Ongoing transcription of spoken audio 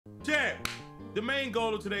Chat, the main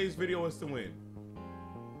goal of today's video is to win.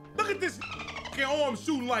 Look at this arm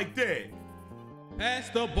shooting like that. Pass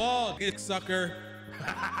the ball, dick sucker.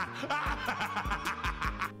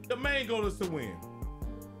 The main goal is to win.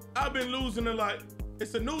 I've been losing a lot.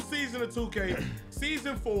 It's a new season of 2K,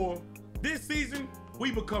 season 4. This season,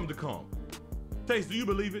 we become the calm. Taste, do you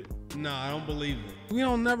believe it? No, I don't believe it. We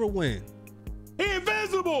don't never win. He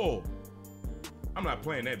invisible. I'm not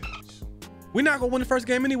playing that bitch. We're not gonna win the first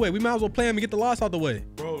game anyway. We might as well play him and get the loss out the way.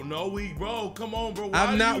 Bro, bro, come on, bro.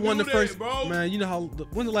 I've not won the first, bro. Man, you know how,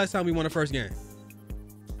 when's the last time we won the first game?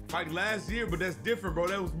 Like last year, but that's different, bro.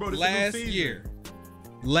 That was, bro, this Last a new season. year.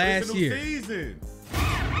 Last year. Season.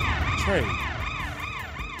 Trey,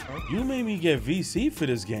 you made me get VC for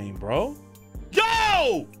this game, bro.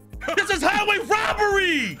 Yo! This is highway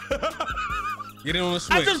robbery! Get it on the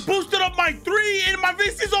switch. I just boosted up my 3 and my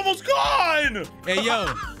VC's almost gone! Hey,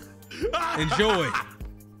 yo. Enjoy.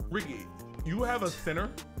 Ricky, you have a center?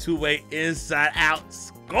 Two-way inside out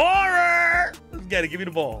scorer! Let's get it, give me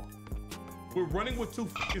the ball. We're running with 2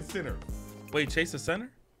 fucking centers. Wait, Chase the center?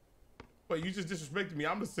 Wait, you just disrespected me.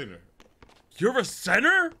 I'm the center. You're a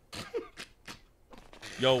center?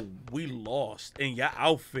 Yo, we lost, and your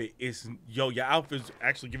outfit is your outfit's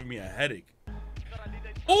actually giving me a headache.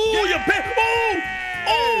 Oh, yeah! your pet!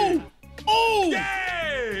 Oh! Oh!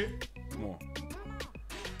 Yeah! Come on.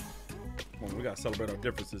 Come on, we gotta celebrate our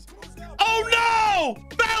differences. Oh no!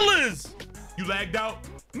 Fellas! You lagged out?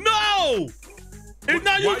 No! It's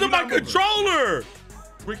not Why using you my not moving? controller!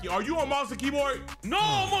 Ricky, are you on mouse and keyboard? No,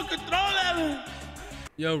 I'm on controller!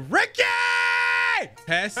 Yo, Ricky!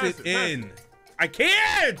 Pass it in. I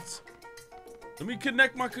can't! Let me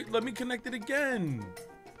connect it again.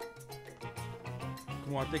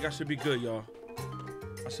 Come on, I think I should be good, y'all.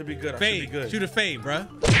 I should be good. I should be Fade. good. Shoot a fade, bro.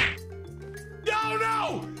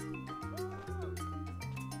 No!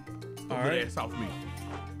 All All right. right. Off me.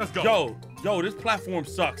 Let's go. Yo, this platform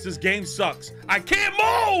sucks. This game sucks. I can't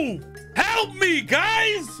move! Help me,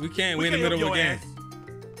 guys! We can't. We We're in the can't middle of a game. ass.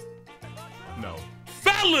 No.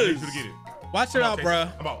 Fellas! You get it. Watch it out, bro.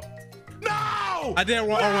 I'm out. No! I did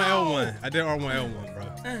R1L1. I did R1L1,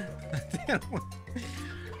 bro.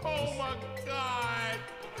 Oh my God.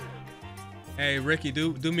 Hey, Ricky,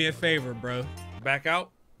 do me a favor, bro. Back out?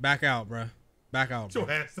 Back out, bro. Back out, Get your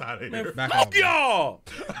bro. ass out of here. Back out, Fuck bro. y'all!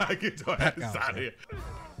 Get your ass out, out of bro. here.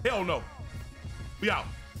 Hell no. We out.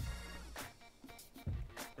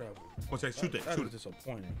 What's that? Shoot that. That Shoot is it.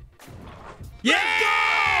 disappointing.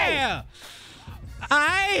 Yeah!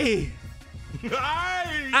 Aye!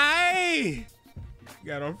 Aye. Aye!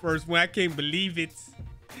 Got our first one. I can't believe it.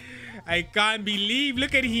 I can't believe.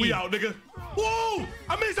 Look at him. We out, nigga. Whoa!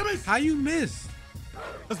 I missed. How you missed?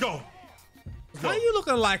 Let's go. How you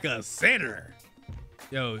looking like a center?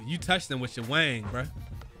 Yo, you touched them with your wang, bro.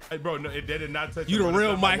 Hey, bro, no, that did not touch You the me.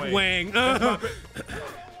 real That's not my Mike way. Wang.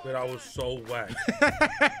 But I was so whack.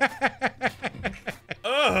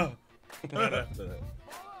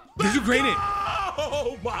 Did you grade it?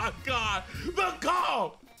 Oh my God. The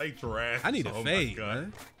call. They trash. I need a Oh my fade, God.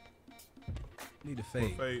 man. Need a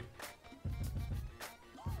fade. Fade.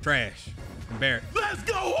 Trash. Embarrassed. Let's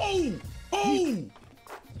go. Oh.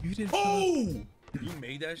 You didn't. Oh. You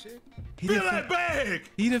made that shit? He Feel didn't, that bag.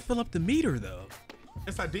 he didn't fill up the meter though.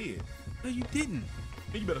 Yes, I did. No, you didn't.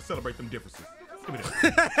 Then you better celebrate them differences. Give me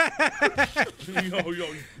that. yo.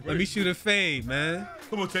 Let me shoot a fade, man.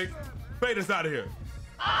 Come on, Tate. Fade us out of here.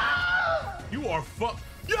 You are fuck.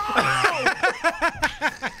 Yo!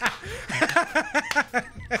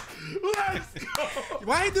 Let's go.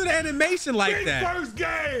 Why you do the animation like Big that? first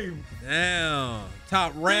game. Damn.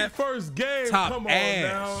 Top Big rep. first game. Top Come on ass.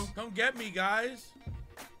 now. Come get me, guys.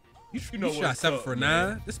 You know shot what's 7 up, for 9.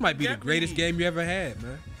 man. This might be the Get greatest me. game you ever had,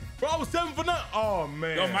 man. Bro, I was 7 for 9. Oh,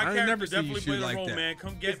 man. Yo, my I ain't character never seen you definitely shoot played a like role, that. man.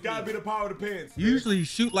 Come get It's got to me. be the power of the pants. You usually you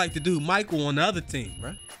shoot like the dude Michael on the other team,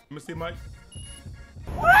 bro. Let me see, Mike.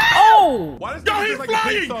 Oh! Why this Yo, nigga he's just like a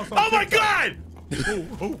pig flying! sauce on Oh my TikTok?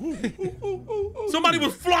 God! Somebody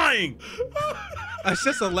was flying. That's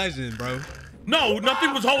just a legend, bro. No,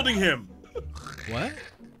 nothing was holding him. What?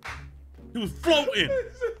 He was floating.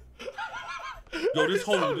 Yo, this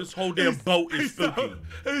whole damn boat is spooky.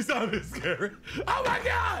 He sounded scary. Oh my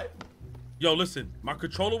God! Yo, listen, my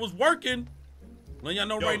controller was working. Letting y'all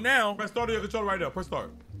know Yo, right now, Press start on your controller right now. Press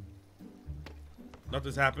start.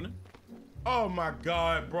 nothing's happening. Oh my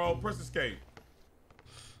God, bro. Press escape.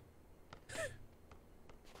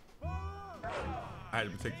 I had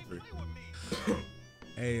to take the 3.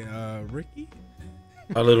 Hey, Ricky?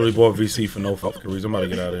 I literally bought VC for no fucking reason. I'm about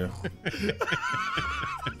to get out of here.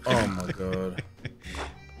 Oh my God.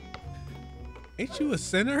 Ain't you a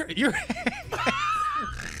sinner? You're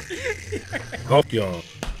Fuck y'all.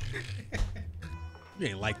 You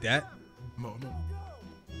ain't like that. No.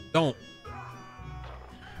 Don't.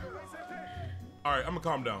 All right, I'm gonna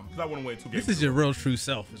calm down because I want to win 2 games. This is your real true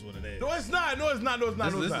self, is what it is. No, it's not. No, it's not. No, it's not.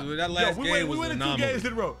 This no, is it's not. that last we game was winning 2 anomaly. games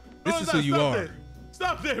in a row. This No, is it's who not. you Stop are. there.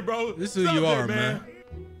 Stop there, bro. This is who Stop you there, are, man.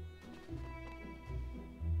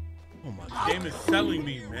 Oh my God. Game is selling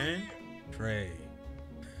me, man. Trey.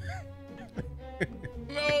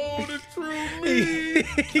 No, the true me.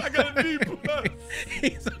 I got a D+.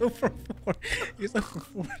 He's 0 for 4. He's 0 for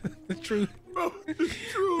 4. The truth. Bro, the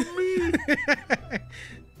true me.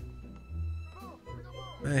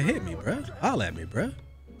 Man, hit me, bro. Holla at me, bro.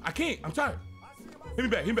 I can't. I'm tired. Hit me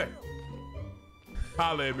back. Hit me back.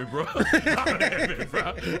 Holla at me, bro. Holla at me, bro.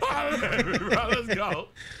 Holla at me, bro. Let's go.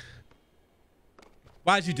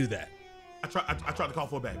 Why'd you do that? I tried to call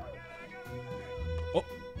for a back. Oh,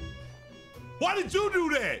 Why did you do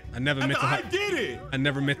that? I never meant to I hurt. did it. I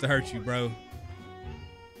never meant to hurt you, bro.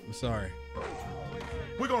 I'm sorry.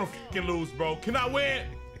 We're gonna fucking lose, bro. Can I win?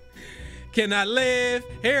 Can I live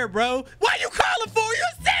here, bro? What are you calling for? You're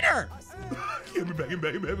a sinner. Give me back. Give me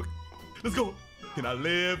back. Give me back. Let's go. Can I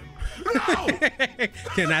live? No.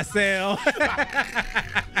 Can I sell?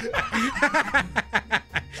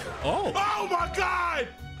 Oh. Oh my God.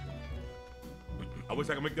 I wish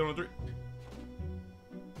I could make that on 3.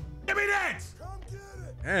 Give me that.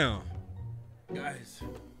 Damn. Guys,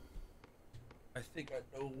 I think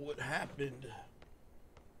I know what happened.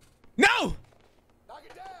 No.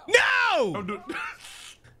 No. Don't do it.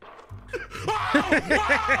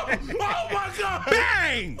 Oh my God.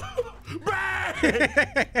 Bang.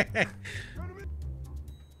 Bang.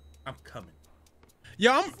 I'm coming.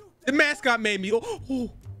 Yo, the mascot made me. Oh. No.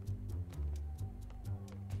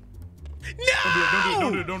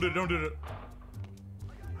 Don't do it. Don't do it. Don't do it.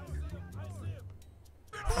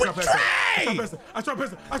 Trey! I try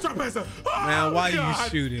to pass her. Oh, Man, why God. you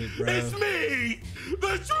shoot it, bro? It's me,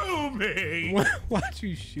 the true me. Why'd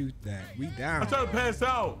you shoot that? We down. I try to pass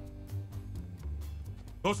out.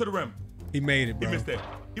 Go to the rim. He made it, He bro. missed that.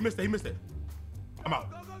 He missed it. I'm out.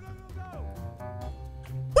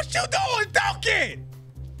 What you doing, Duncan?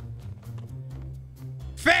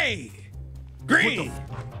 Fade. Green.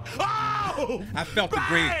 Oh! I felt the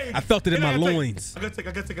green. Bang! I felt it in my I gotta take. loins. I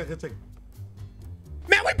gotta take.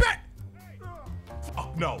 Man, we back.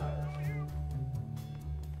 Oh, no.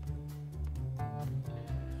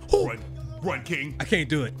 Ooh. Run, King. I can't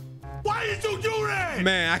do it. Why did you do that?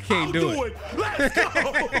 Man, I can't I'll do it. Let's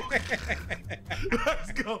go.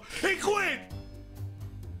 Let's go. He quit.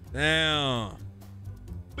 Damn.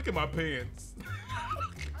 Look at my pants.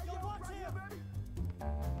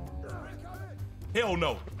 Hell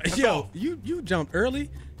no. That's Yo, off. you jumped early.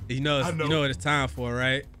 You know, I know. you know what it's time for,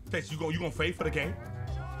 right? Tex, you gonna fade for the game?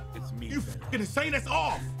 It's me. You fucking insane. That's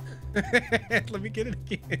off. Let me get it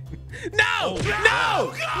again. No!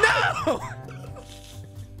 Oh, No!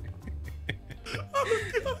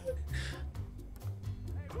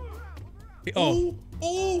 Oh,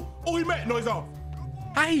 Oh, he made. No, he's off.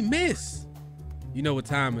 how he miss? You know what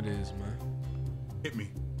time it is, man. Hit me.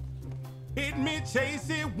 Hit me, chase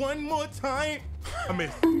it one more time. I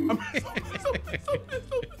missed.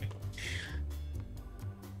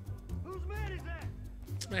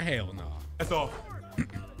 Man, hell no. That's off.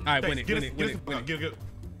 All right, win it, Get win us- it, get win us- it, win it, get it.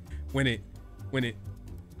 win it, win it.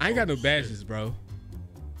 I ain't got no badges, bro.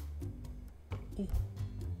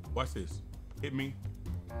 Watch this. Hit me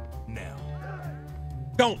now.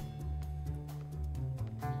 Don't.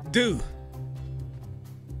 Dude.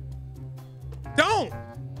 Don't.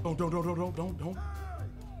 Don't.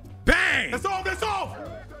 Bang. That's off. That's off.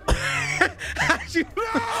 How'd you-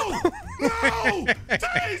 No.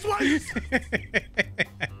 Taze, why you?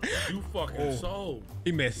 You fucking sold.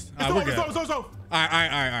 He missed. It's All right, off. we're It's good. off. It's off. All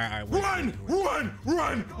right. Run.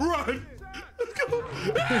 Let's go.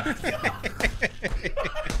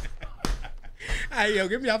 Hey, yo,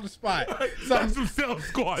 get me off the spot. That's some self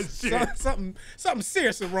squad shit. Something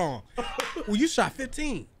seriously wrong. Well, you shot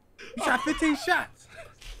 15. You shot 15 shots.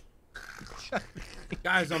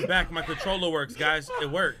 Guys, I'm back. My controller works, guys.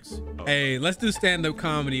 It works. Hey, let's do stand-up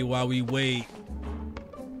comedy while we wait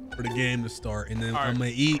for the game to start, and then All right.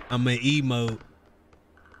 I'm gonna emote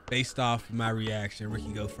based off of my reaction. Ricky,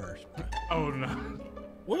 go first. Oh no.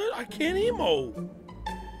 What? I can't emote.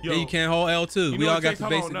 Yo, Yeah, you can't hold L2. you We know all what, got Chase? the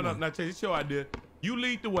Hold basic. on. one. No, Chase, it's your idea. You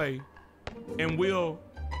lead the way, and we'll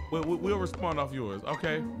respond off yours.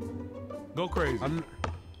 Okay? Go crazy.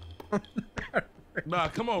 Nah,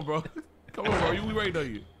 come on, bro. Come on, bro. We ready to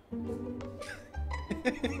you.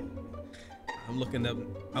 I'm looking up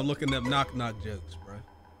knock jokes, bro.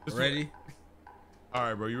 This Ready? All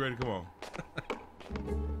right, bro. You ready? Come on.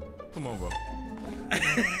 Come on, bro.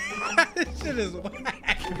 This shit is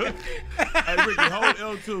whack. Hey, Ricky, hold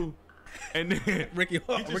L2. And then Ricky, get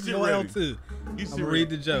your Ricky, shit hold ready. L2. Get I'm your gonna shit read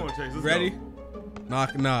the ready. joke. Come on, Chase, let's Ready? go.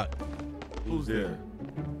 Knock, knock. Who's there?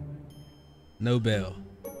 No bell.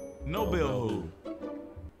 No bell who?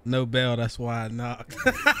 No bell. That's why I knocked.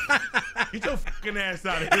 Get your fucking ass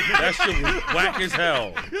out of here. That shit was whack as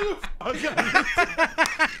hell.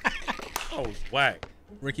 Oh, whack.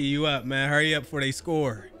 Ricky, you up, man? Hurry up before they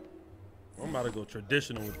score. I'm about to go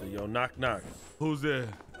traditional with it, yo. Knock, knock. Who's there?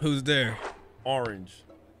 Who's there? Orange.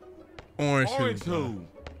 Orange, Orange bro. who?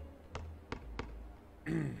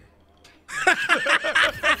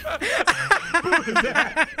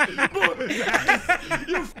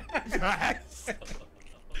 You ass.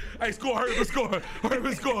 Hey, score, hurry up, score. Hurry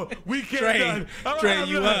up, score. We can't Trey, done. Trey,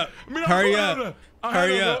 you up. Hurry up.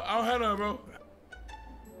 Hurry up. I'll head up, bro.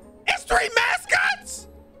 It's 3 mascots.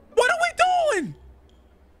 What are we doing?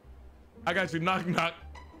 I got you. Knock, knock.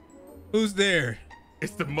 Who's there?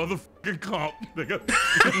 It's the motherfucking comp, nigga.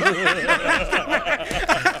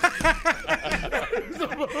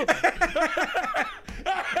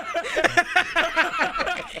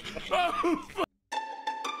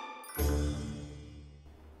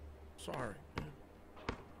 Sorry.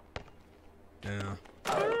 Yeah.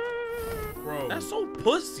 Bro, That's so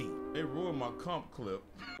pussy. they ruined my comp clip.